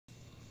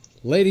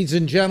Ladies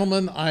and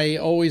gentlemen, I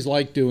always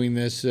like doing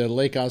this.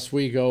 Lake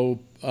Oswego,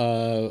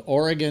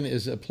 Oregon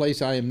is a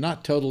place I am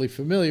not totally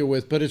familiar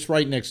with, but it's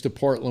right next to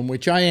Portland,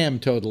 which I am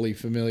totally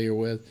familiar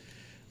with.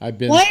 I've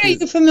been. Why are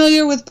you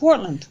familiar with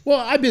Portland?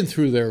 Well, I've been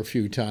through there a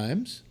few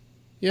times.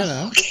 You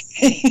know,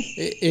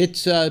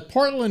 it's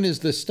Portland is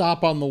the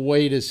stop on the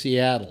way to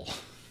Seattle.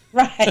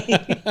 Right.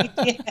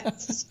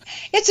 Yes.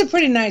 It's a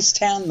pretty nice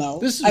town, though.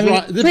 This is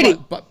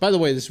by the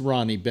way, this is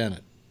Ronni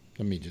Bennett.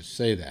 Let me just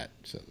say that,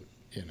 so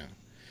you know.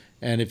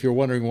 And if you're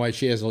wondering why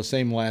she has the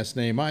same last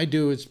name I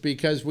do, it's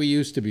because we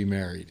used to be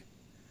married.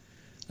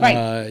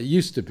 Right.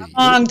 Used to be. A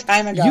long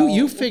time ago.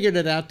 You figured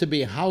it out to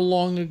be how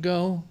long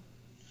ago?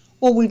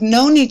 Well, we've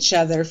known each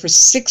other for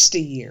 60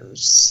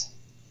 years.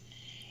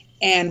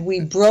 And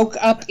we broke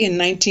up in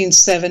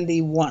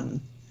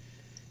 1971.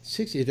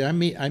 60. I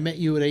met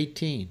you at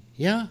 18.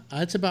 Yeah,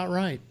 that's about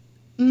right.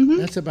 Mm-hmm.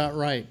 That's about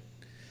right.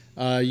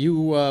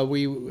 You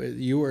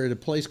were at a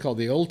place called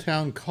the Old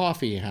Town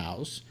Coffee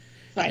House.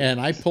 Right.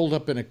 And I pulled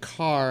up in a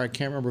car. I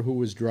can't remember who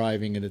was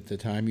driving it at the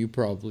time. You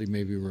probably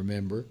maybe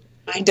remember.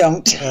 I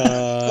don't.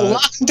 A long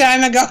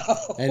time ago.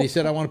 And he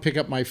said, I want to pick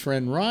up my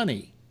friend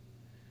Ronni.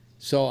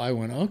 So I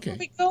went, okay.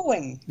 Where were we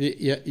going?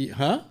 Yeah,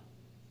 huh?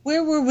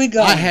 Where were we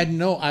going? I have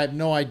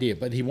no idea,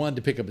 but he wanted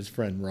to pick up his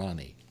friend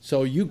Ronni.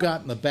 So you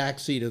got in the back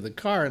seat of the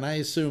car, and I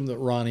assumed that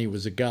Ronni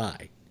was a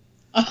guy.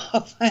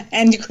 Oh,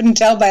 and you couldn't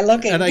tell by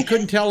looking. And I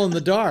couldn't tell in the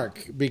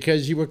dark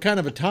because you were kind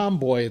of a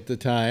tomboy at the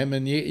time,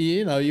 and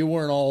you know you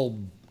weren't all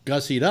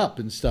gussied up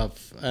and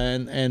stuff.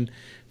 And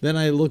then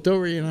I looked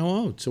over,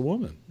 oh, it's a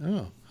woman.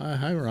 Oh,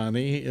 hi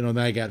Ronni. Then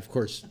I got, of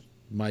course,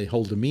 my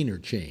whole demeanor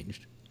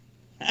changed,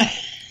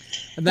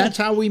 and that's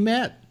how we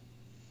met.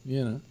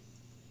 You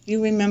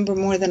remember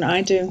more than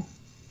I do.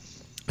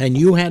 And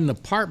you had an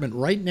apartment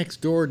right next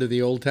door to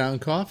the Old Town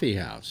Coffee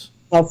House.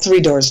 Well, 3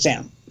 doors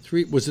down.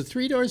 Was it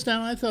 3 doors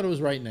down? I thought it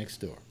was right next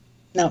door.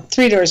 No,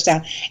 3 doors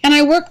down. And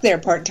I worked there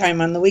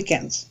part-time on the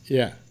weekends.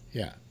 Yeah.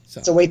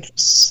 As a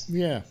waitress.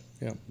 Yeah.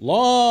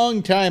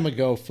 Long time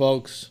ago,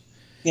 folks.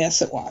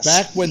 Yes, it was.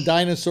 Back when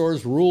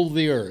dinosaurs ruled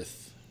the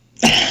earth.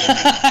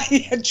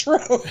 Yeah, true.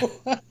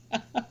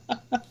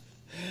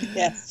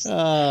 Yes.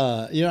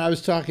 I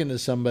was talking to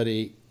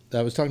somebody.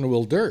 I was talking to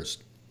Will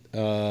Durst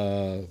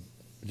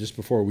just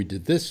before we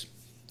did this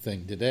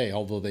thing today,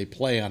 although they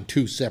play on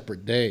 2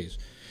 separate days.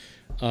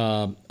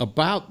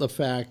 About the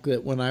fact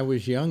that when I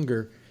was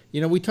younger,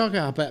 we talk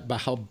about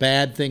how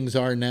bad things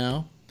are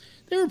now.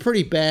 They were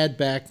pretty bad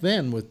back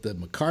then with the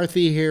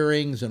McCarthy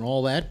hearings and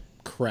all that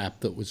crap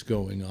that was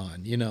going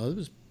on. It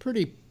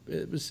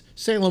was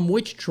Salem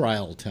witch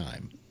trial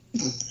time.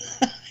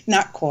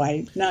 Not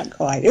quite.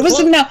 It was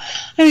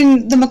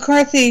the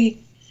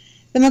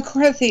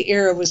McCarthy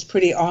era was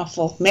pretty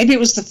awful. Maybe it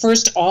was the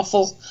first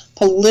awful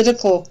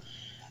political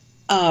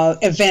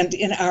event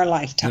in our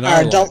lifetime,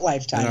 our adult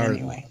lifetime,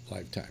 anyway.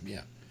 Lifetime,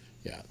 yeah.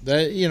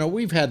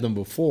 We've had them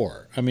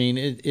before. I mean,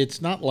 it's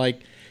not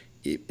like,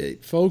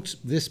 folks,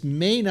 this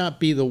may not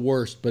be the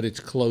worst, but it's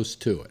close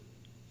to it.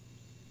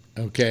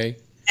 Okay?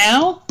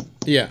 Now?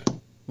 Yeah.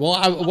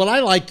 Well, what I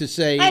like to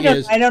say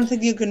is... I don't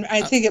think you can...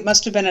 I think it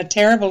must have been a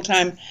terrible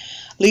time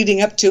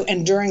leading up to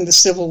and during the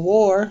Civil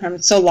War. I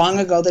mean, so long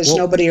ago, there's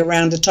nobody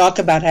around to talk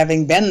about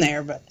having been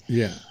there, but...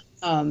 Yeah.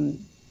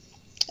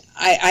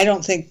 I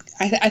don't think...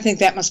 I think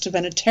that must have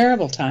been a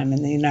terrible time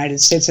in the United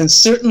States, and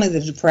certainly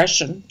the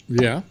Depression.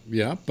 Yeah.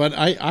 But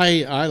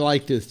I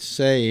like to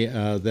say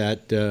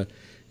that,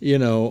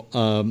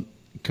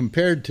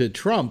 compared to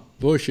Trump,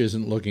 Bush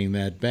isn't looking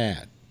that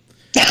bad.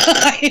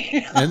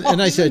 And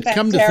I said,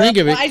 come to think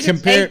of it,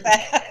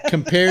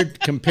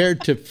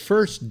 compared to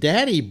first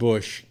Daddy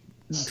Bush,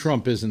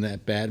 Trump isn't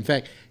that bad. In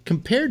fact,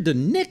 compared to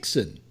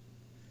Nixon.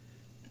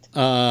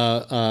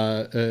 Careful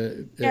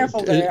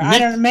there. I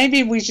don't know.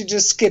 Maybe we should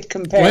just skip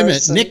comparisons. Wait a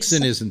minute.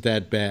 Nixon isn't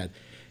that bad.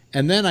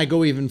 And then I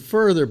go even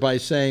further by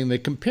saying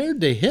that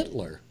compared to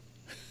Hitler.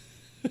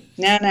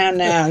 Now.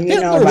 You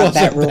Hitler know about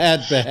that rule.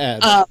 That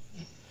bad.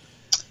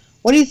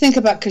 What do you think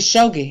about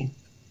Khashoggi?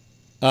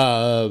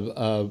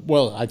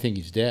 Well, I think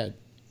he's dead.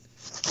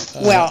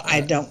 Well,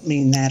 I don't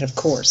mean that, of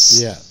course.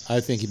 Yeah,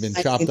 I think he's been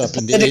chopped up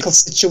into the political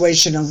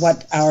situation and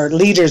what our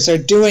leaders are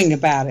doing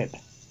about it.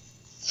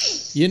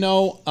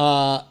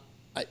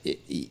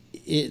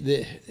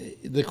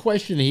 The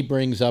question he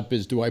brings up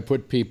is, do I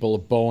put people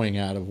at Boeing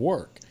out of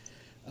work?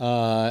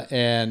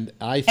 And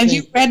I think... Have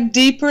you read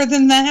deeper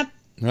than that?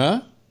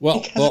 Huh?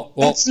 Well,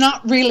 that's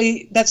not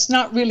really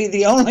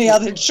the only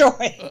other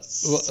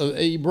choice.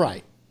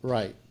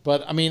 Right.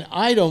 But I mean,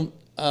 I don't.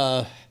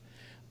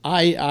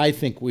 I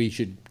think we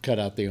should cut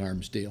out the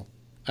arms deal.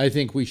 I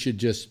think we should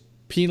just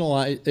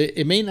penalize.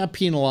 It may not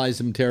penalize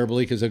them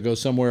terribly because they'll go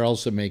somewhere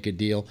else and make a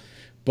deal,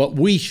 but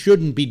we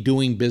shouldn't be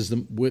doing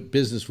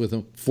business with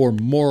them for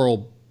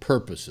moral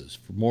purposes,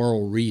 for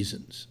moral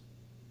reasons.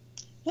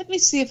 Let me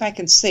see if I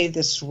can say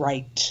this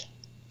right.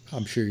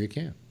 I'm sure you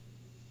can.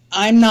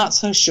 I'm not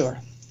so sure.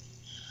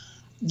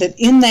 That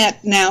in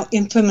that now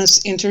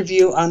infamous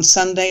interview on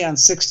Sunday on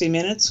 60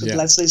 Minutes with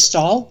Leslie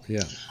Stahl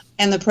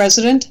and the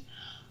president,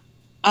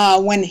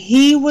 When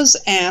he was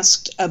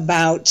asked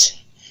about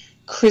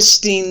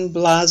Christine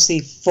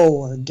Blasey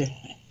Ford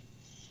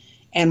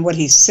and what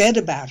he said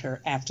about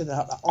her after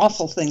the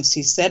awful things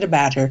he said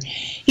about her,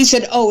 he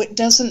said, "Oh, it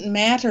doesn't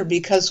matter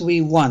because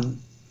we won."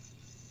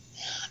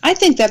 I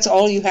think that's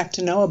all you have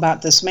to know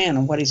about this man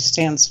and what he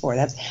stands for.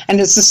 And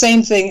it's the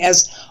same thing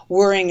as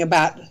worrying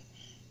about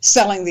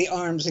selling the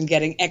arms and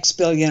getting X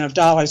billion of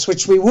dollars,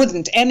 which we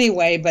wouldn't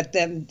anyway, but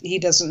then he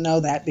doesn't know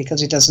that because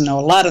he doesn't know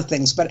a lot of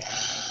things. But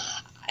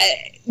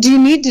do you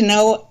need to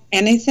know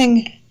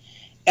anything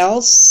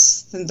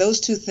else than those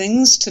two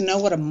things to know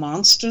what a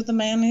monster the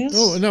man is?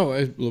 Oh,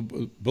 no,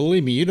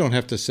 believe me, you don't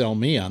have to sell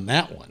me on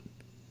that one.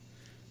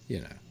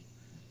 You know,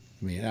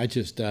 I mean,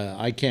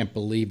 I can't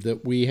believe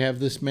that we have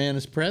this man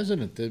as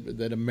president,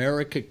 that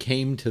America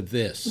came to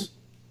this,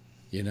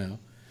 you know.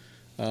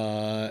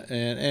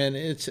 And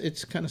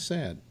it's kind of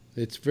sad.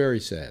 It's very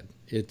sad.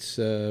 It's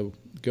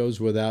goes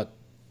without,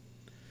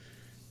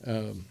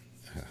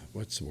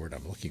 what's the word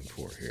I'm looking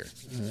for here?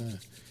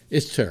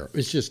 It's terrible.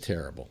 It's just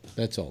terrible.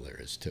 That's all there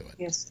is to it.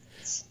 Yes.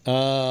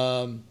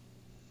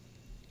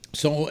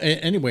 So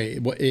anyway,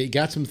 you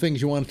got some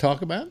things you want to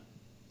talk about?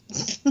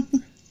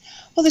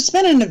 Well, there's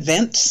been an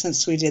event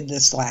since we did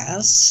this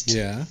last.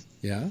 Yeah.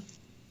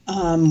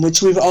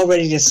 Which we've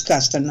already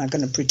discussed. I'm not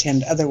going to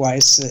pretend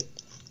otherwise,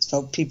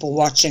 so people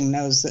watching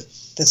knows that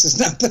this is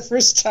not the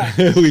first time.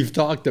 We've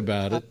talked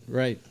about it,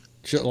 right?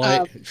 Shall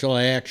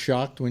I act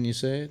shocked when you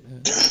say it?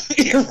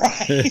 You're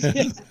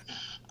right.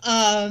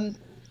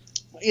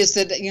 Is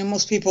that, you know,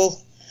 most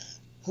people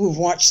who've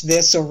watched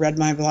this or read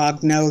my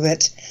blog know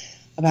that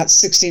about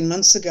 16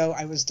 months ago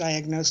I was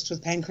diagnosed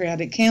with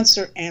pancreatic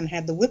cancer and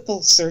had the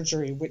Whipple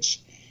surgery,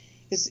 which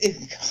is,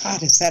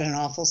 God, is that an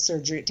awful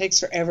surgery? It takes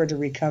forever to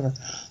recover.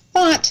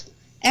 But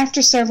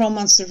after several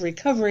months of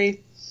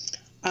recovery,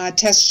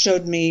 tests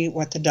showed me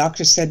what the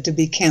doctor said to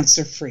be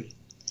cancer-free.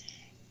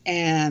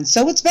 And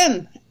so it's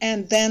been.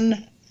 And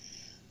then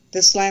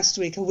this last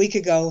week, a week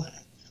ago,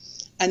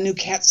 a new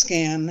CAT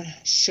scan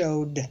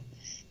showed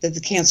that the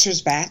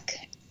cancer's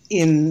back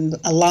in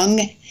a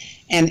lung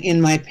and in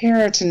my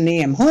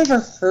peritoneum. Whoever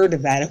heard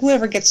of that?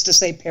 Whoever gets to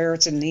say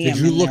peritoneum?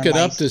 Did you look it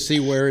up to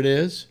see where it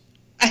is?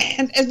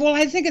 Well,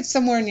 I think it's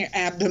somewhere in your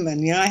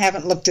abdomen. You know, I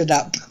haven't looked it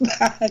up.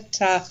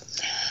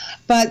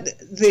 But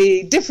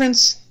the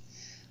difference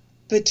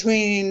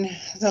between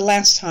the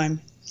last time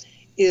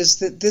is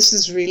that this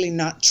is really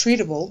not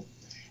treatable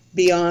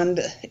beyond,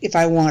 if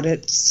I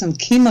wanted, some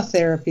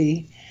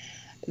chemotherapy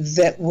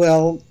that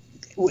will,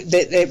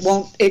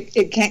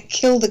 it can't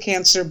kill the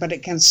cancer, but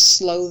it can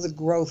slow the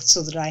growth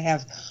so that I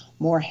have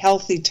more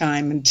healthy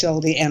time until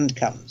the end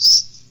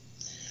comes.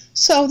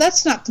 So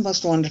that's not the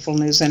most wonderful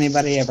news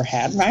anybody ever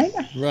had, right?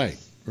 Right.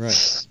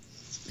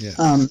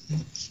 Yeah.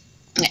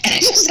 I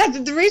just have to,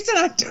 the reason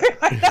I'm doing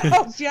my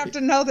nose, you have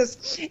to know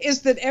this,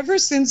 is that ever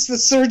since the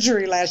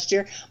surgery last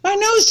year, my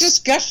nose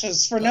just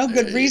gushes for no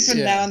good reason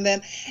now and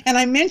then. And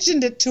I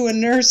mentioned it to a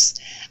nurse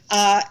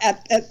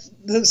at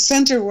the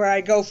center where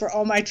I go for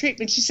all my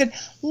treatment. She said,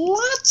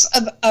 lots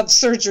of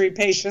surgery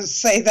patients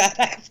say that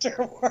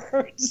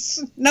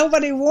afterwards.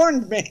 Nobody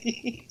warned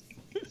me.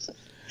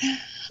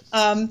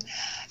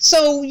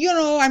 So, you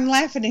know, I'm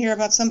laughing here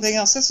about something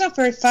else. It's not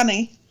very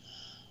funny.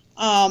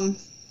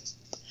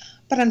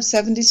 But I'm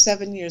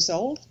 77 years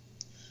old.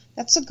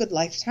 That's a good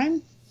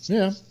lifetime.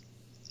 Yeah.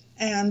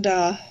 And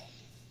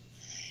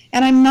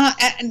I'm not,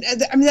 I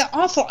mean, the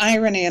awful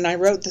irony, and I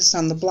wrote this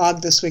on the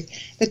blog this week,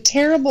 the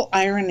terrible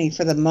irony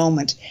for the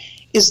moment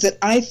is that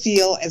I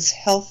feel as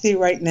healthy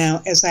right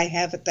now as I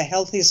have at the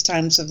healthiest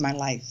times of my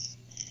life.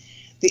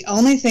 The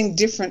only thing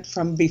different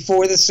from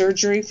before the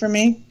surgery for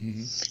me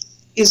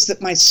is that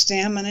my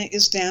stamina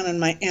is down and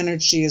my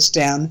energy is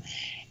down.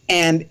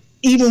 And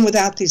even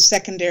without these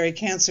secondary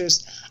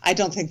cancers, I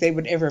don't think they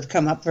would ever have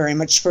come up very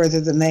much further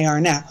than they are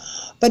now.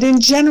 But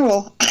in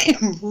general, I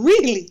am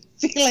really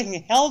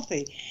feeling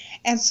healthy.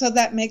 And so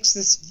that makes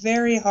this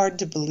very hard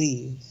to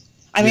believe.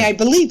 I mean, I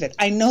believe it.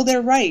 I know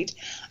they're right.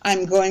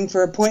 I'm going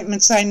for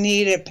appointments I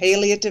need at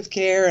palliative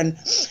care and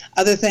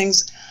other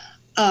things,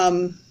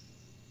 and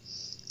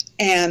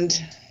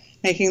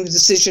making the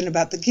decision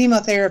about the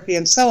chemotherapy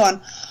and so on.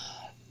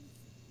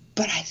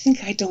 But I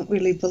think I don't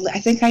really believe, I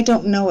think I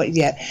don't know it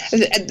yet.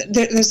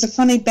 There's a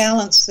funny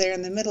balance there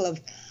in the middle of,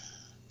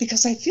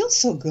 because I feel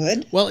so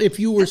good. Well, if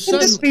you were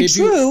suddenly,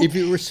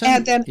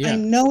 and then I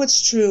know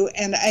it's true,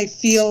 and I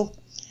feel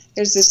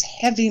there's this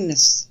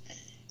heaviness.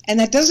 And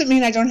that doesn't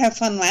mean I don't have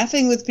fun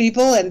laughing with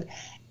people and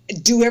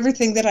do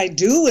everything that I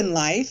do in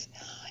life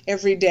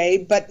every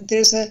day, but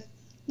there's a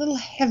little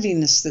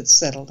heaviness that's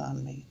settled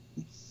on me.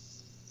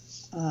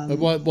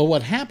 Well,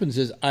 what happens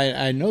is,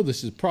 I know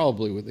this is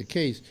probably the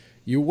case.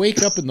 You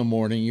wake up in the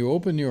morning, you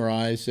open your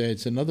eyes, say,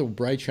 it's another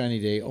bright, shiny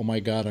day. Oh, my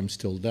God, I'm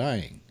still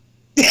dying.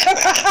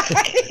 Yes,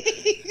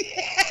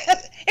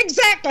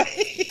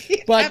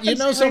 exactly. But you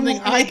know something,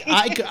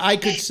 I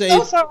could say...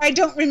 So far, I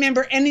don't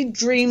remember any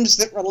dreams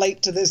that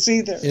relate to this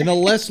either. In a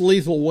less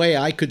lethal way,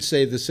 I could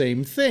say the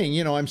same thing.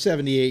 You know, I'm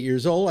 78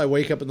 years old. I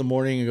wake up in the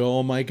morning and go,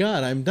 oh, my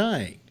God, I'm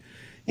dying.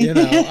 You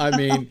know, I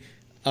mean...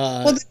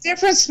 Well, the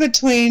difference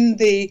between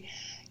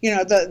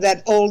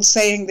that old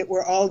saying that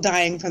we're all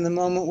dying from the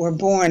moment we're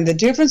born, the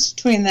difference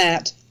between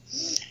that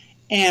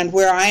and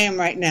where I am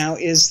right now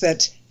is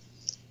that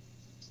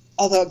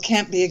although it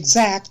can't be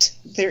exact,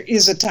 there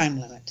is a time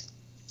limit.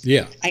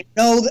 Yeah. I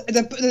know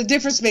the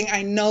difference being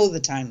I know the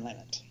time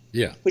limit.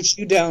 Yeah. Which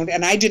you don't,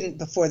 and I didn't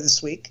before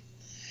this week.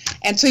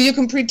 And so you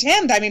can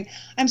pretend. I mean,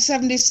 I'm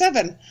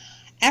 77.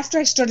 After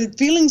I started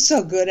feeling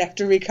so good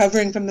after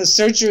recovering from the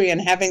surgery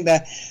and having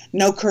the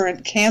no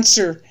current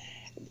cancer,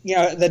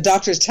 the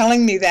doctors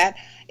telling me that,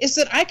 is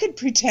that I could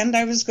pretend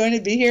I was going to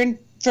be here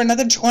for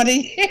another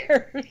 20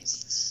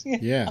 years.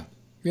 Yeah.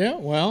 Yeah,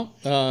 well.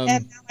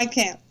 And now I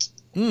can't.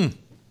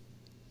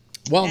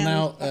 Well, and,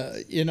 now,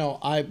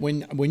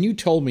 when you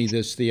told me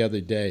this the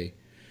other day,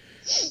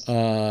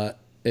 boy,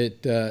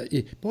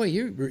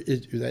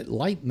 that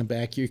light in the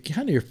back,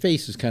 your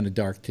face is kind of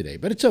dark today,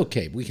 but it's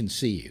okay. We can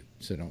see you,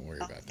 so don't worry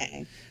about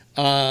that.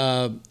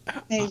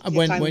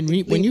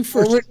 When you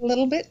first forward a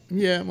little bit.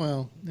 Yeah,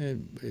 well,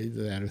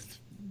 either that or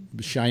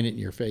shine it in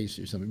your face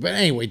or something. But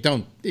anyway, you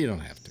don't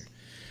have to.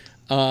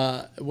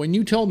 When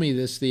you told me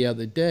this the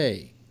other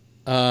day,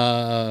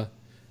 there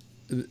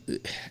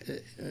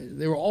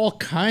were all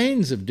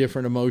kinds of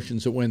different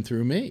emotions that went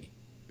through me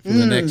for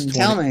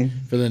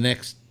the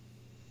next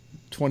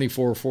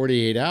 24,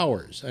 48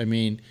 hours. I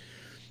mean,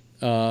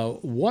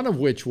 one of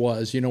which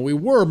was, we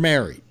were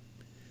married.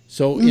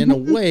 So in a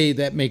way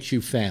that makes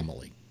you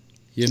family,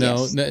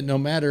 Yes. no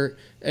matter,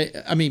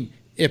 I mean,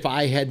 if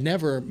I had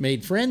never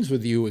made friends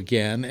with you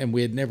again and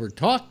we had never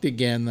talked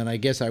again, then I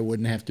guess I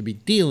wouldn't have to be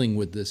dealing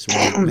with this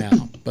right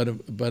now.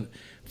 But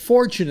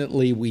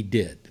fortunately we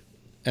did.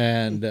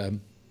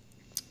 And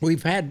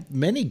we've had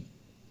many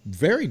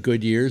very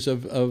good years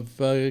of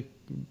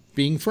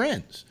being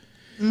friends.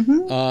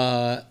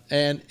 But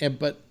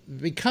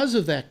because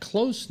of that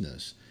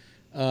closeness,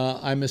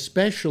 I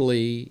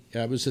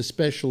was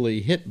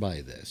especially hit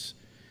by this.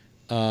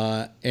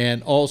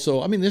 And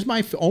also, I mean, there's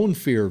my own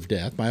fear of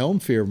death, my own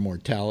fear of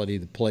mortality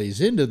that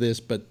plays into this,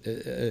 but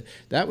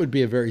that would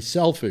be a very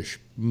selfish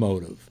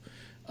motive.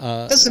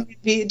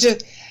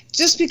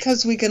 Just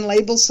because we can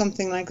label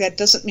something like that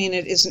doesn't mean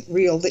it isn't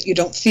real, that you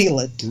don't feel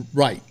it.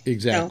 Right,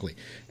 exactly.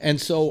 And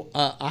so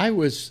I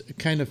was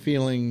kind of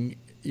feeling,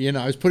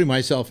 I was putting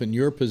myself in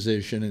your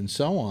position and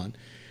so on.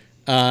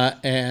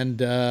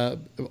 And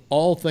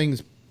all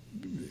things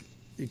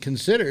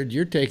considered,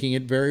 you're taking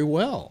it very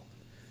well.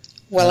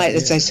 Well,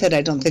 as I said,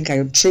 I don't think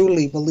I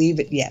truly believe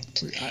it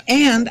yet.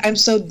 And I'm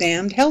so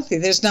damned healthy.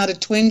 There's not a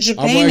twinge of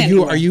pain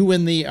anymore. Are you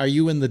in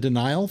the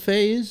denial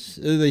phase?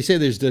 They say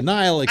there's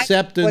denial,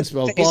 acceptance,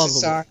 blah, blah,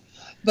 blah.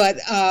 But,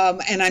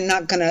 and I'm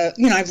not going to,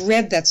 I've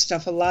read that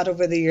stuff a lot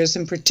over the years,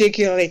 and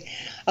particularly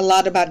a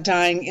lot about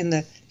dying in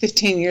the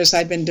 15 years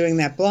I've been doing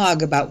that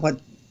blog about what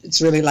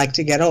it's really like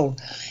to get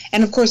old.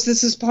 And, of course,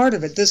 this is part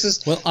of it.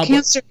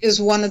 Cancer is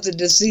one of the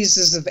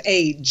diseases of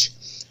age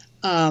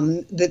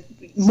that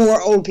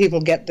more old people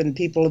get than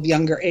people of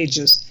younger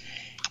ages.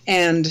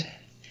 And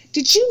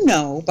did you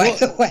know, by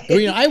the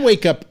way? I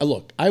wake up,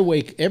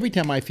 every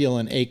time I feel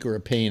an ache or a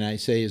pain, I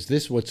say, is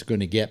this what's going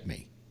to get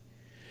me?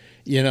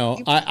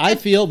 I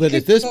feel that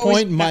at this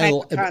point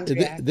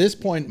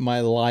in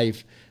my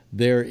life,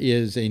 there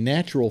is a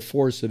natural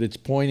force that it's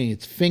pointing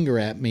its finger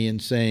at me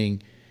and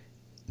saying,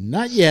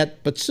 not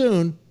yet, but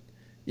soon.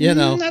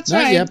 That's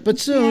right. Not yet, but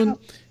soon.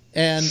 Yeah.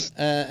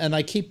 And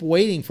I keep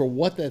waiting for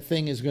what that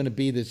thing is going to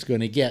be that's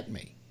going to get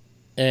me.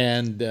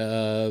 And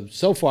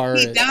so far,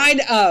 he died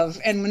of,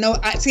 and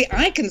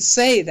I can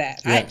say that.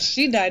 Yeah.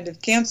 She died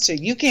of cancer.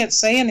 You can't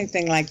say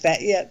anything like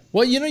that yet.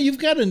 Well, you've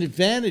got an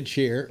advantage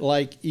here.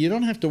 Like, you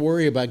don't have to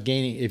worry about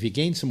gaining. If you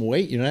gain some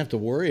weight, you don't have to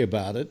worry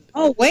about it.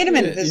 Oh, wait a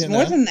minute. There's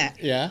more than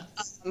that. Yeah.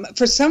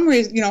 For some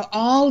reason,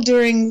 all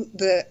during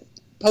the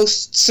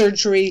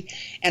post-surgery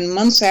and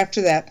months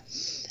after that,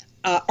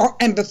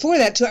 and before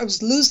that too, I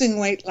was losing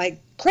weight like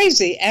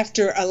crazy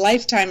after a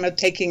lifetime of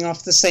taking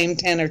off the same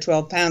 10 or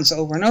 12 pounds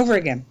over and over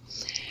again.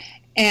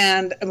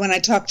 And when I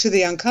talked to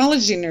the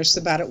oncology nurse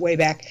about it way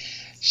back,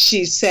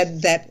 she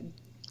said that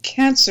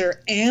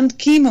cancer and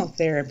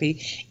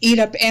chemotherapy eat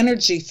up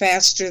energy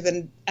faster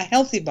than a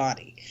healthy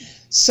body.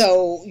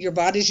 So your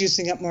body's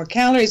using up more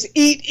calories.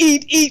 Eat,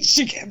 eat, eat.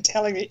 She kept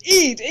telling me,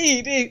 eat,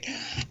 eat, eat.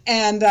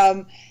 And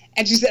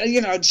she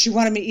said, she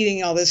wanted me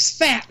eating all this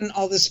fat and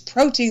all this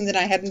protein that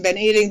I hadn't been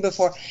eating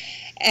before.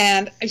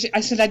 And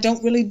I said, I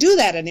don't really do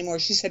that anymore.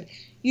 She said,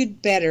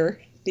 you'd better,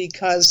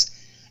 because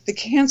the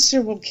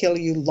cancer will kill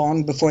you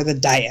long before the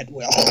diet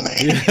will.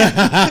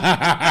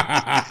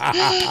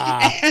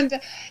 And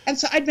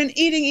so I'd been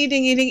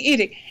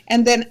eating.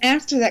 And then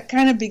after that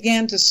kind of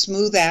began to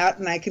smooth out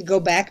and I could go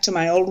back to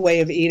my old way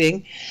of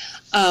eating.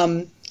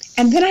 And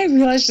then I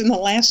realized in the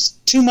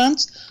last 2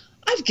 months,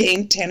 I've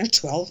gained 10 or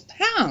 12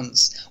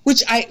 pounds,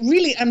 which I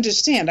really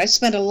understand. I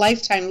spent a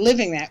lifetime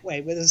living that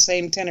way with the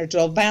same 10 or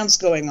 12 pounds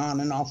going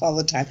on and off all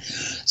the time.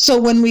 So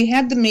when we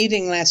had the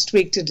meeting last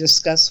week to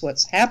discuss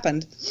what's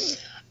happened,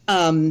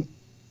 and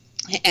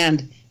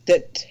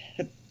that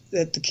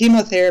the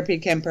chemotherapy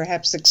can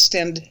perhaps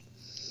extend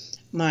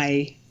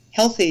my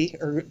healthy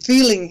or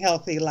feeling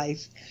healthy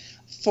life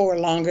for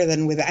longer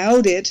than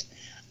without it,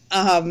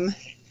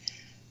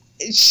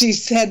 she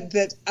said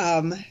that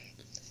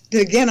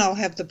again, I'll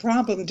have the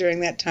problem during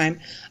that time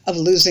of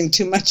losing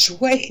too much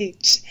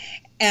weight.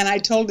 And I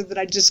told her that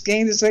I just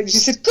gained this weight. She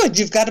said, good,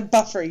 you've got a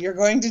buffer. You're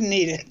going to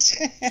need it.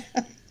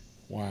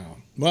 Wow.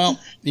 Well,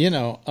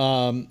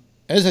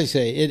 as I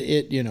say,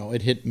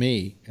 it hit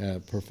me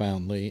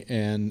profoundly.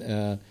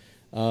 And,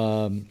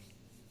 what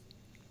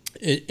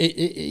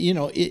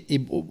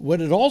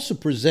it also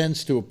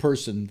presents to a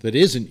person that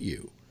isn't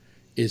you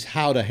is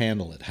how to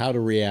handle it, how to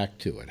react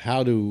to it,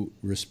 how to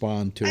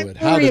respond to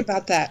it. I worry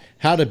about that.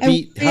 How to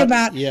beat.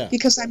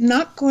 Because I'm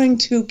not going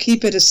to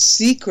keep it a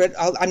secret.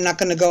 I'm not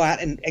going to go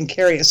out and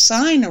carry a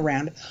sign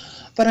around,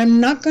 but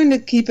I'm not going to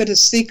keep it a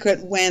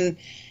secret when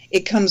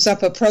it comes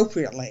up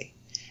appropriately.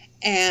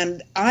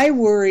 And I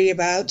worry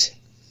about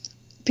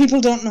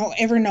people don't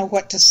ever know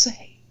what to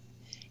say.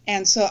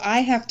 And so I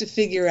have to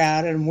figure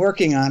out, and I'm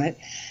working on it,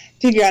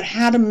 figure out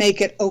how to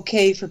make it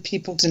okay for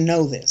people to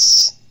know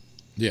this.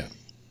 Yeah.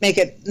 Make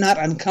it not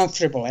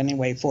uncomfortable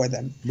anyway for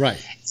them. Right.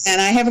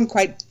 And I haven't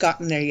quite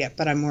gotten there yet,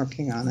 but I'm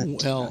working on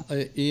it. Well,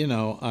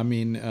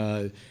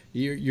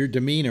 your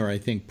demeanor, I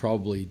think,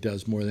 probably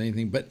does more than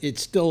anything, but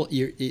it's still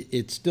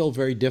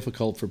very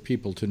difficult for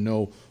people to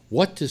know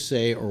what to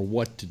say or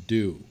what to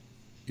do.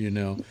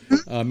 This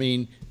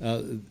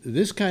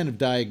kind of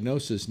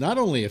diagnosis not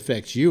only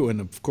affects you, and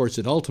of course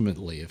it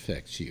ultimately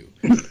affects you,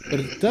 but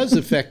it does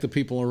affect the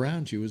people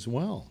around you as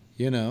well.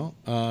 We get to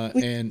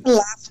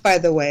laugh, by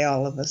the way,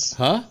 all of us.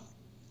 Huh?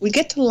 We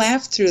get to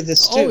laugh through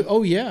this too.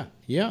 Oh yeah.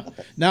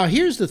 Now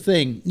here's the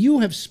thing: you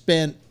have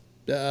spent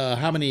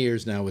how many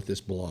years now with this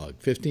blog?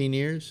 15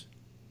 years.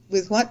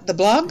 With what? The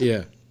blog?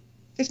 Yeah.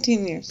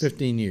 15 years.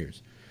 15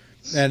 years,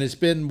 and it's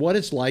been what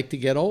it's like to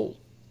get old.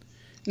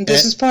 And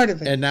this is part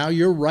of it. And now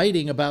you're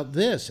writing about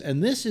this,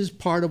 and this is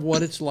part of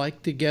what it's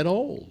like to get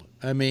old.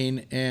 Long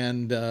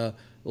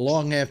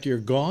after you're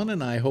gone,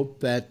 and I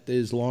hope that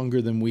is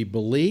longer than we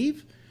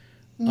believe.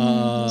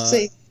 We'll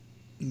see.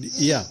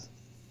 Yeah.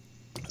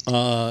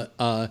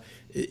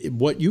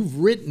 What you've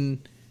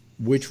written,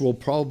 which will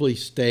probably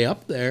stay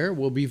up there,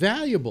 will be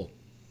valuable.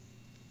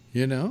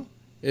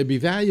 It'd be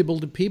valuable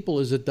to people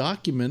as a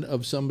document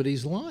of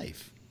somebody's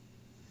life.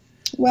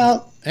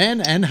 Well,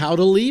 and how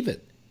to leave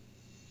it.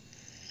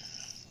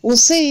 We'll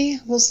see.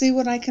 We'll see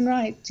what I can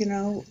write.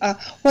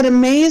 What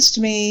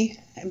amazed me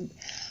in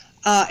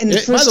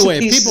the first by the way,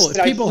 pieces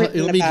that I've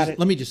written about it.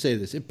 Let me just say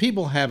this: if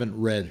people haven't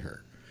read her.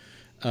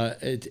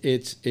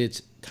 It's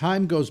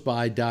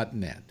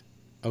timegoesby.net.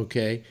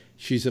 Okay,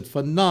 she's a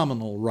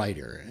phenomenal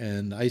writer,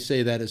 and I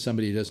say that as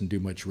somebody who doesn't do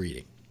much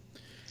reading.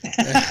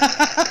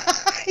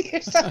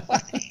 You're so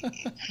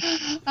funny.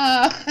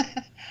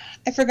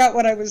 I forgot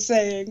what I was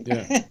saying.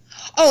 Yeah.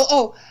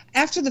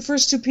 After the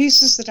first two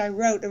pieces that I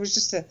wrote, it was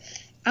just an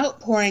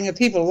outpouring of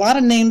people. A lot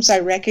of names I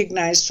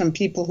recognized from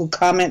people who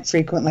comment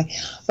frequently,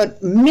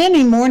 but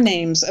many more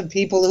names of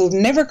people who've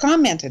never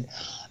commented.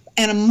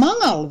 And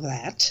among all of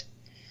that,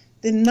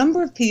 the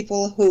number of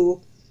people who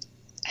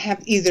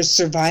have either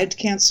survived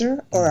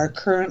cancer or are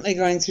currently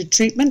going through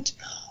treatment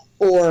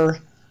or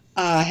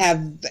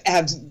have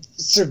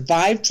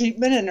survived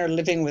treatment and are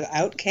living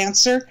without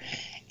cancer.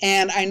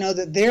 And I know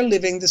that they're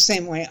living the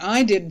same way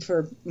I did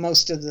for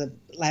most of the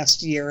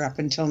last year up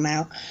until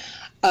now,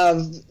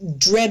 of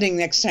dreading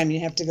next time you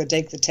have to go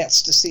take the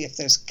test to see if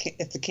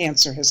the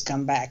cancer has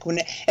come back.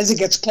 As it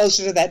gets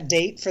closer to that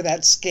date for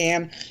that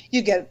scan,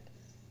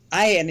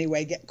 I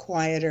anyway get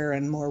quieter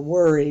and more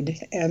worried.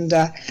 And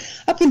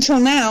up until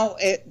now,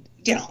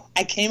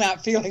 I came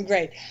out feeling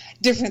great.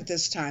 Different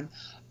this time.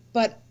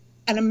 But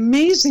an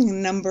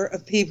amazing number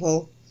of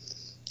people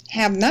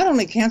have not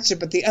only cancer,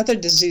 but the other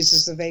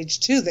diseases of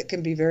age too that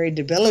can be very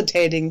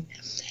debilitating.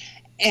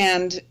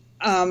 And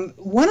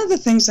one of the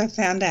things I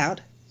found out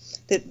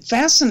that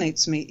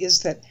fascinates me is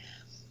that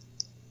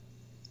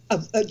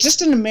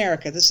just in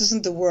America, this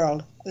isn't the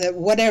world,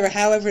 that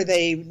however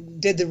they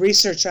did the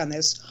research on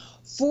this,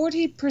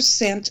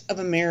 40% of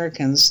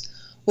Americans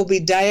will be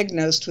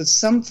diagnosed with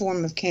some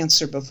form of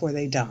cancer before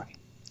they die.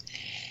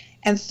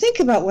 And think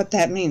about what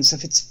that means.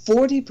 If it's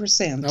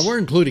 40%. Now, we're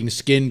including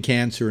skin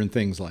cancer and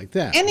things like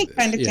that. Any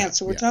kind of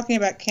cancer. We're talking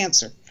about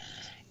cancer.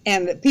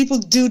 And people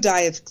do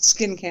die of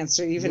skin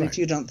cancer, even if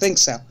you don't think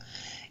so.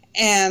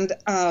 And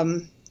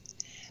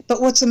but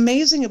what's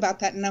amazing about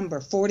that number,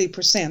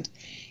 40%,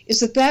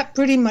 is that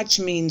pretty much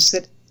means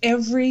that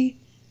every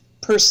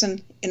person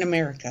in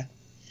America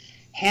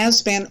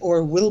has been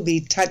or will be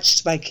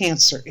touched by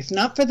cancer, if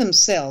not for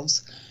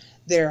themselves,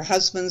 their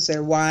husbands,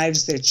 their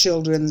wives, their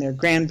children, their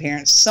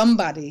grandparents,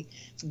 somebody,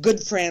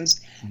 good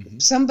friends,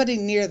 somebody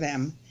near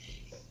them,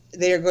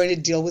 they are going to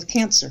deal with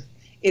cancer.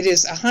 It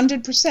is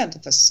 100%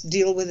 of us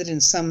deal with it in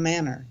some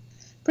manner.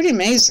 Pretty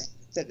amazing.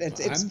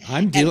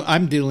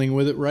 I'm dealing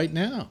with it right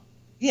now.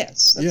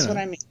 Yes, that's what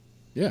I mean.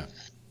 Yeah.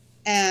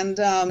 And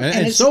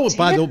it's so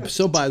by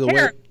the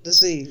way,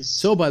 disease.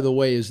 So by the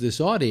way, is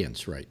this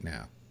audience right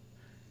now.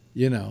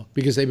 you know,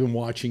 because they've been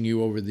watching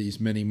you over these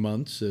many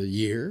months, a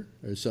year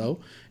or so,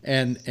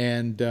 and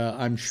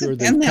I'm sure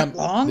they've been that come.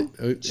 long?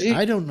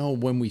 I don't know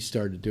when we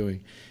started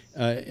doing,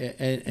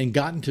 and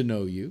gotten to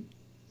know you,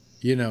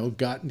 you know,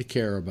 gotten to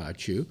care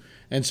about you,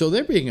 and so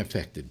they're being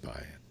affected by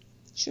it.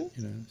 Sure.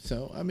 You know,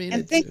 so I mean,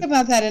 And think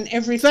about that in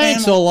every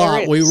thanks a family lot.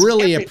 there We is.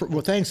 really,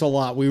 well, thanks a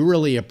lot. We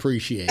really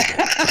appreciate it.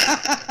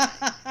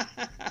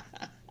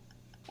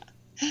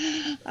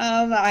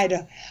 I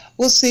don't.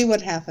 We'll see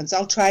what happens.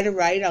 I'll try to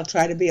write. I'll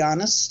try to be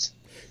honest.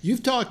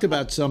 You've talked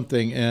about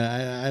something, and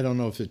I don't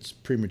know if it's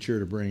premature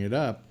to bring it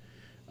up,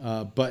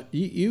 but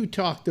you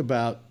talked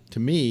about, to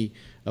me,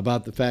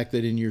 about the fact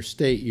that in your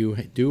state you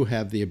do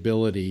have the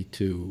ability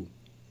to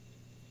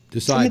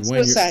decide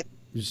when suicide.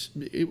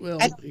 Well,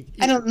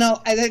 I don't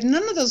know.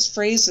 None of those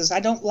phrases I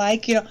don't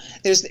like. You know,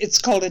 it's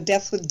called a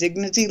death with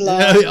dignity law.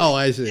 Oh,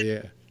 I see.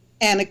 Yeah.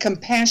 And a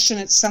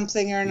compassionate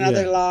something or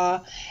another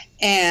law,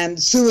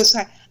 and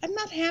suicide. I'm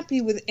not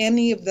happy with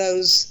any of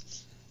those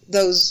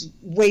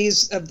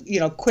ways of, you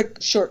know,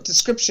 quick, short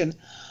description.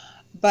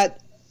 But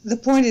the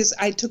point is,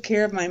 I took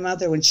care of my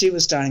mother when she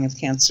was dying of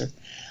cancer.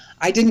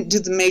 I didn't do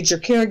the major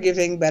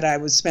caregiving, but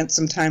I spent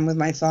some time with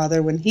my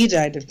father when he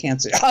died of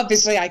cancer.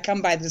 Obviously, I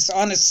come by this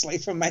honestly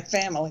from my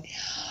family.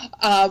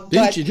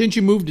 Didn't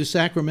you move to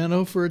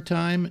Sacramento for a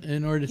time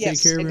in order to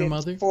take care of your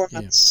mother? 4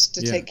 months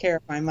to take care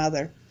of my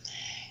mother.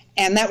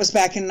 And that was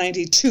back in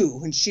 '92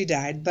 when she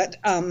died. But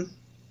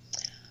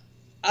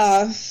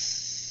I've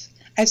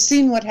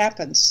seen what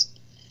happens,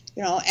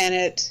 you know,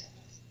 and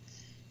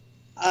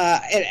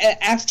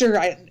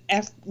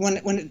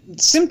when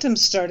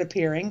symptoms start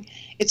appearing,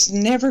 it's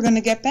never going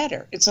to get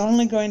better. It's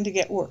only going to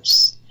get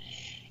worse.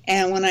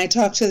 And when I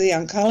talked to the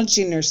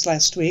oncology nurse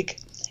last week,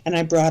 and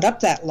I brought up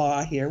that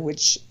law here,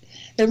 which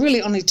there are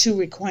really only 2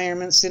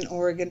 requirements in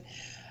Oregon.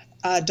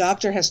 A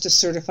doctor has to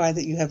certify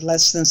that you have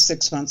less than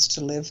 6 months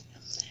to live,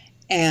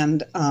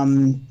 and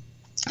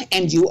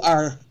you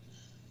are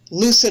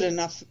lucid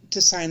enough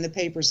to sign the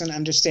papers and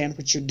understand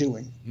what you're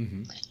doing.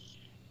 Mm-hmm.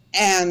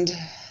 And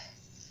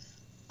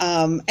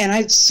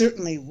I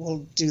certainly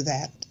will do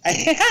that.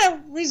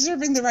 I'm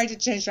reserving the right to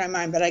change my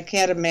mind, but I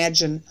can't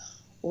imagine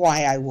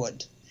why I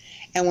would.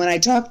 And when I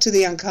talked to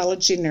the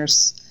oncology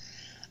nurse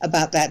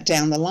about that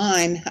down the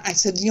line, I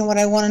said, you know, what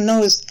I want to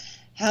know is,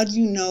 how do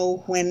you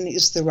know when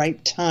is the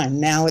right time?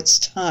 Now it's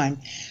time.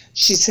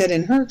 She said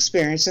in her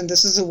experience, and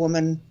this is a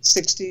woman,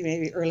 60,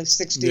 maybe early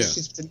 60s,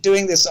 she's been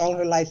doing this all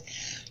her life.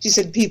 She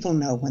said, people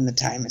know when the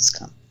time has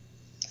come.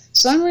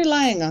 So I'm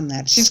relying on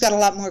that. She's got a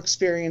lot more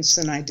experience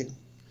than I do.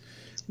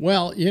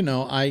 Well, you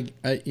know,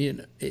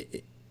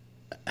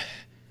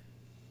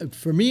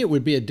 for me, it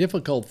would be a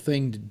difficult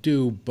thing to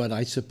do, but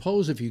I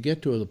suppose if you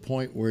get to the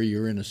point where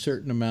you're in a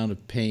certain amount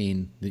of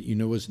pain that you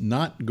know is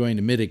not going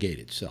to mitigate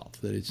itself,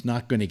 that it's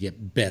not going to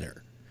get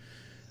better,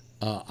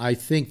 I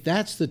think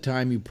that's the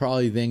time you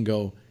probably then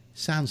go,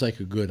 sounds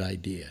like a good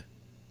idea.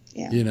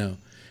 Yeah. You know,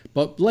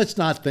 but let's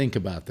not think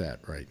about that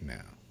right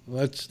now.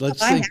 Let's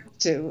think.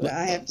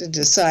 I have to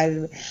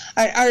decide,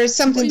 or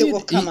something that will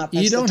come up.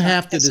 You don't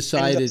have to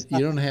decide it. You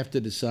don't have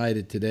to decide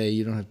it today.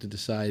 You don't have to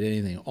decide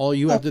anything. All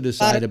you have to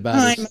decide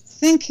about it.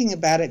 Thinking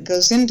about it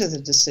goes into the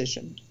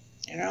decision,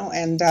 you know,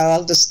 and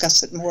I'll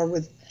discuss it more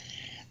with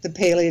the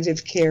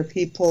palliative care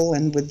people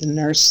and with the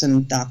nurse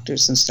and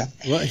doctors and stuff.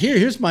 Well,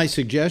 here's my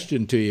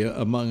suggestion to you,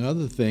 among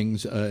other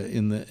things,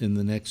 in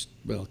the next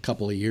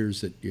couple of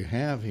years that you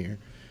have here.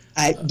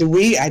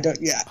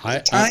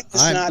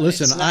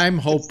 Listen, I'm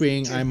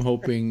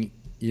hoping,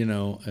 you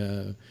know,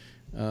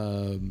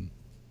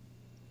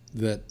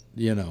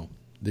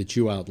 that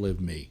you outlive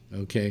me,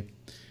 okay?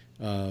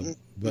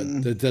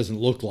 But that doesn't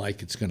look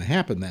like it's going to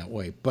happen that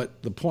way.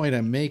 But the point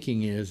I'm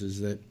making is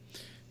that,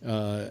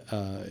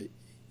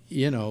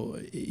 you know,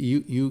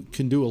 you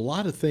can do a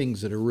lot of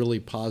things that are really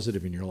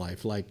positive in your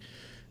life, like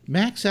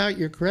max out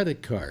your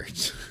credit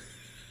cards.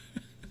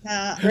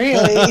 Not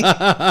really.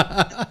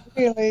 Not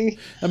really.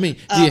 I mean,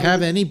 do you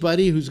have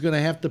anybody who's going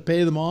to have to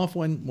pay them off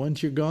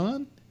once you're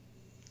gone?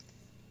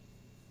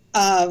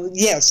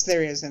 Yes,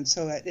 there is, and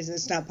so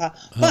it's not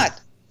possible. But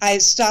I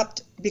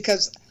stopped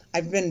because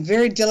I've been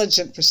very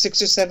diligent for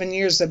 6 or 7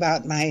 years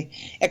about my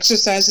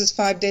exercises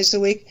 5 days a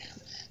week.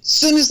 As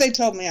soon as they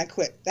told me, I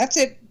quit. That's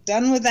it.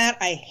 Done with that.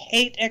 I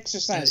hate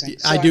exercising.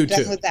 So I do I'm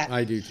done too. with that.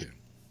 I do too.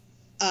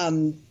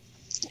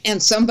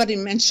 And somebody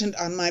mentioned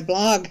on my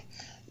blog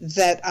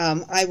that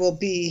I will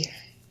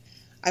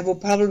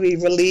probably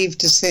be relieved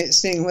to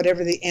seeing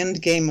whatever the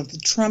end game of the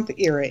Trump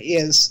era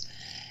is.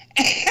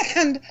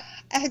 And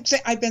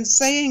actually, I've been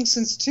saying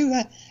since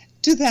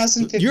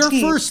 2015. Your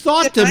first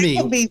thought to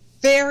me.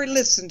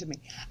 Listen to me.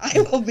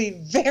 I will be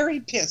very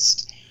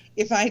pissed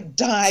if I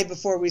die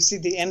before we see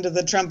the end of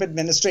the Trump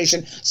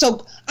administration.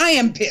 So I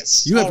am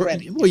pissed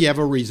already. Well, you have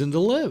a reason to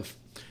live.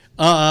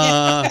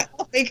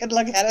 We could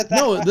look at it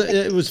that way. No,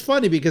 it was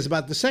funny because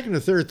about the second or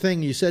third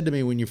thing you said to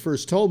me when you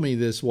first told me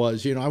this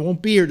was, you know, I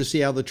won't be here to see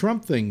how the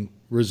Trump thing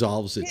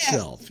resolves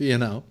itself, you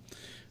know.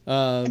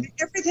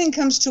 Everything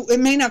comes to, it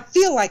may not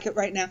feel like it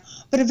right now,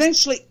 but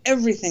eventually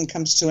everything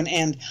comes to an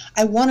end.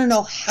 I want to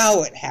know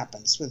how it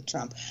happens with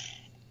Trump.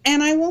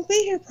 And I won't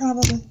be here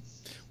probably.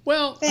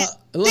 Well,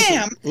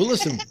 Damn.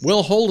 listen,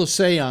 we'll hold a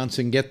seance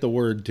and get the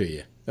word to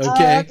you.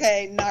 Okay?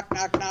 Okay, knock,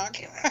 knock, knock.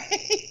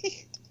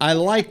 I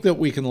like that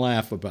we can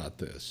laugh about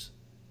this,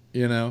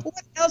 you know?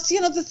 What else?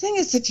 You know, the thing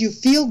is, if you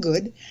feel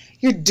good,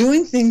 you're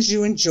doing things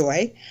you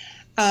enjoy.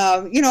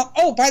 You know,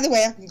 oh, by the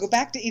way, I can go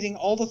back to eating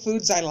all the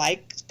foods I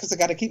like because I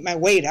got to keep my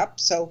weight up.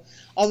 So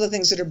all the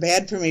things that are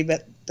bad for me,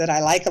 but that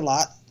I like a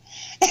lot.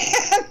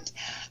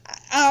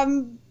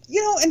 And,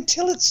 you know,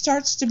 until it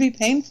starts to be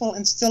painful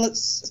and till it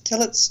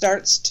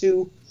starts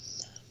to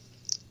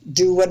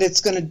do what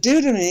it's going to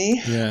do to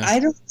me, yeah. I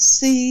don't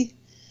see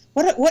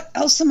what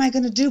else am I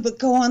going to do but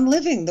go on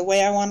living the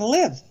way I want to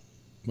live.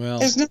 Well,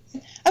 there's no,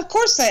 of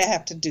course I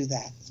have to do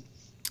that.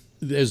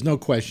 There's no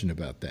question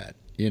about that,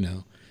 you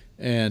know.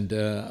 And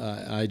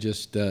I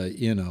just,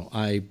 you know,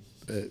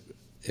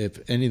 if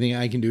anything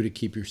I can do to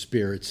keep your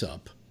spirits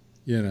up,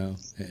 you know,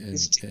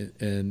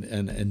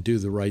 and do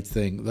the right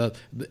thing.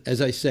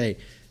 As I say,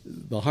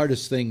 the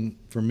hardest thing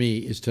for me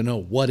is to know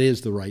what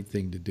is the right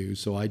thing to do.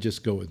 So I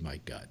just go with my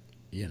gut,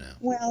 you know.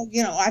 Well,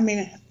 you know, I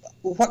mean,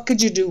 what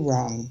could you do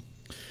wrong?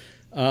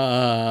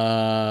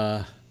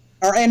 Or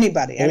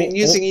anybody. I mean,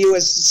 using you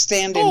as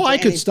stand-in. Oh, I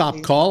could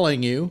stop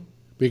calling you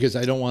because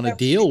I don't want to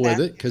deal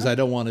with it. Because I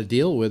don't want to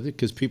deal with it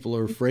because people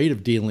are afraid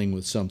of dealing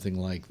with something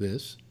like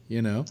this,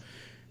 you know.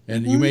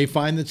 And you may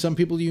find that some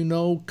people you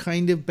know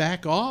kind of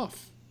back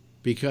off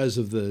because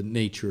of the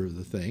nature of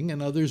the thing,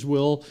 and others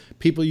will,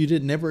 people you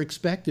didn't never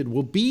expected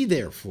will be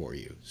there for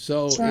you.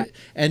 So, right.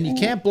 And you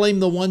can't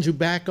blame the ones who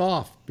back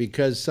off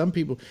because some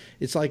people,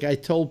 it's like I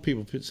told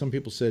people, some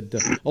people said,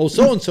 oh,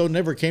 so-and-so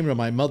never came to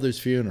my mother's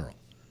funeral.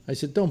 I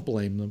said, don't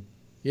blame them.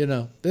 You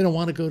know, they don't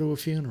want to go to a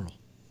funeral.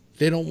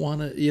 They don't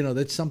want to, you know,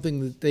 that's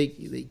something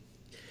that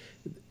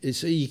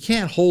so you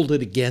can't hold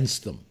it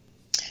against them.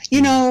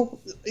 You know,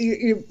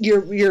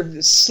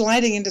 you're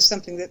sliding into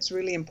something that's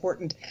really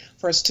important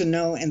for us to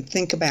know and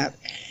think about,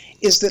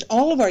 is that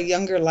all of our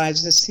younger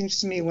lives, it seems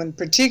to me, when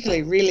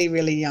particularly really,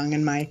 really young,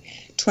 in my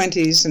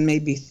 20s and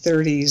maybe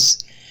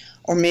 30s,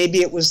 or maybe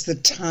it was the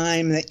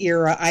time, the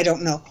era, I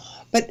don't know.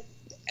 But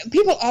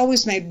people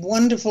always made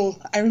wonderful,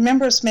 I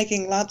remember us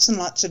making lots and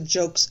lots of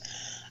jokes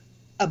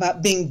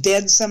about being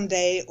dead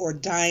someday or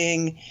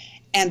dying,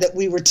 and that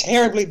we were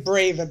terribly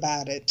brave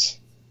about it.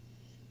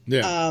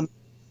 Yeah.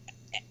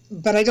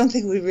 But I don't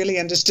think we really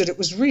understood it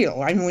was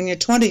real. I mean, when you're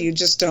 20, you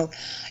just don't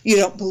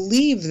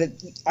believe that.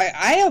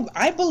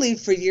 I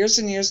believed for years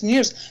and years and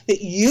years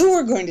that you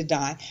were going to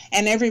die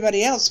and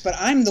everybody else, but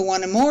I'm the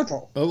one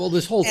immortal. Well,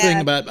 this whole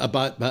thing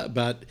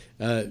about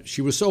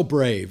she was so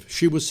brave.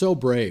 She was so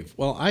brave.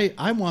 Well,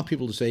 I want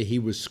people to say he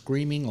was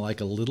screaming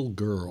like a little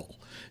girl,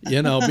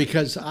 you know,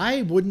 because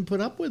I wouldn't put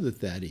up with it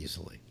that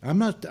easily. I'm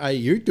not.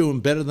 You're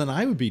doing better than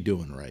I would be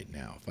doing right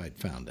now if I'd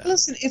found out.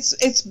 Listen,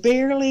 it's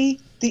barely,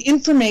 the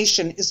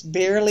information is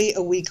barely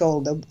a week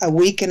old, a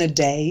week and a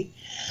day.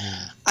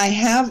 Yeah. I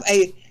have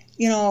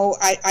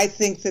I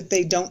think that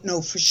they don't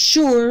know for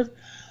sure,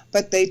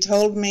 but they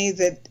told me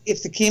that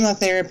if the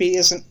chemotherapy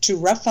isn't too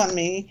rough on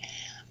me,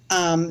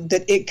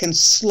 that it can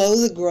slow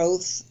the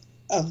growth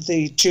of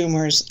the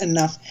tumors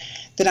enough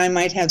that I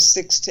might have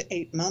 6 to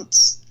 8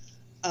 months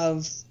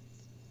of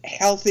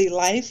healthy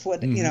life,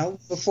 you know,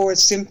 before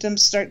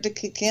symptoms start to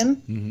kick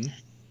in.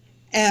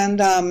 And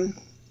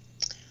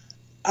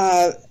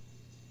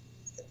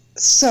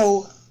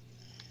so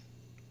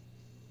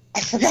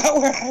I forgot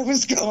where I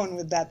was going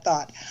with that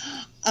thought.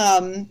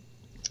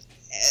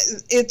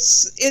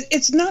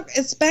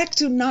 It's back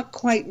to not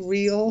quite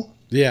real.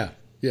 Yeah.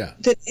 Yeah.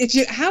 That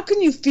how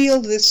can you feel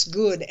this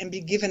good and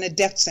be given a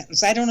death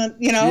sentence? I don't know.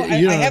 You know, I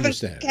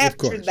haven't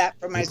captured that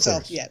for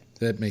myself yet.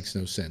 That makes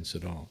no sense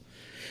at all.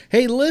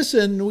 Hey,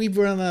 listen, we've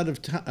run out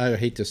of time. I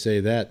hate to say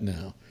that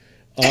now.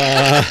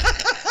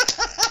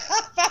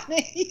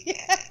 Funny,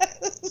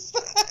 yes.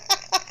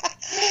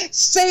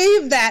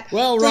 Save that.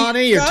 Well,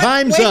 Ronni, your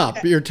time's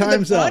up. Your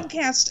time's up. The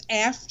podcast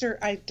after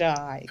I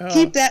die.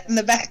 Keep that in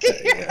the back of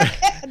your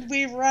head.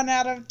 We've run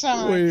out of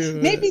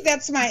time. Maybe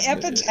that's my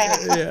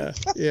epitaph.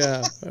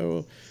 Yeah.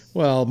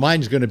 Well,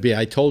 mine's going to be,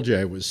 I told you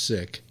I was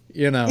sick.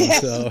 You know.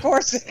 Yes, so. Of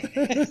course it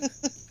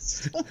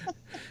is.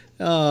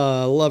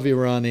 Love you,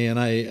 Ronni,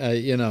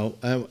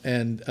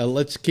 and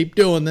let's keep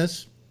doing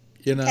this.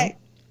 You know, okay.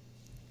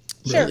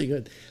 Really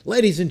good,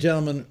 ladies and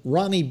gentlemen.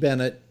 Ronni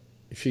Bennett,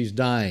 she's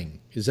dying.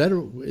 Is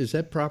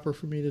that proper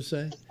for me to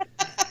say?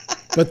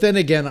 But then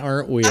again,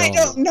 aren't we all? I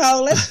don't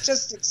know. Let's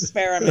just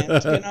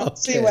experiment. You know,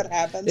 see what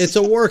happens. It's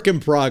a work in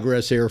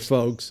progress here,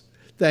 folks.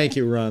 Thank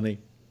you, Ronni.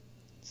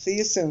 See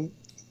you soon.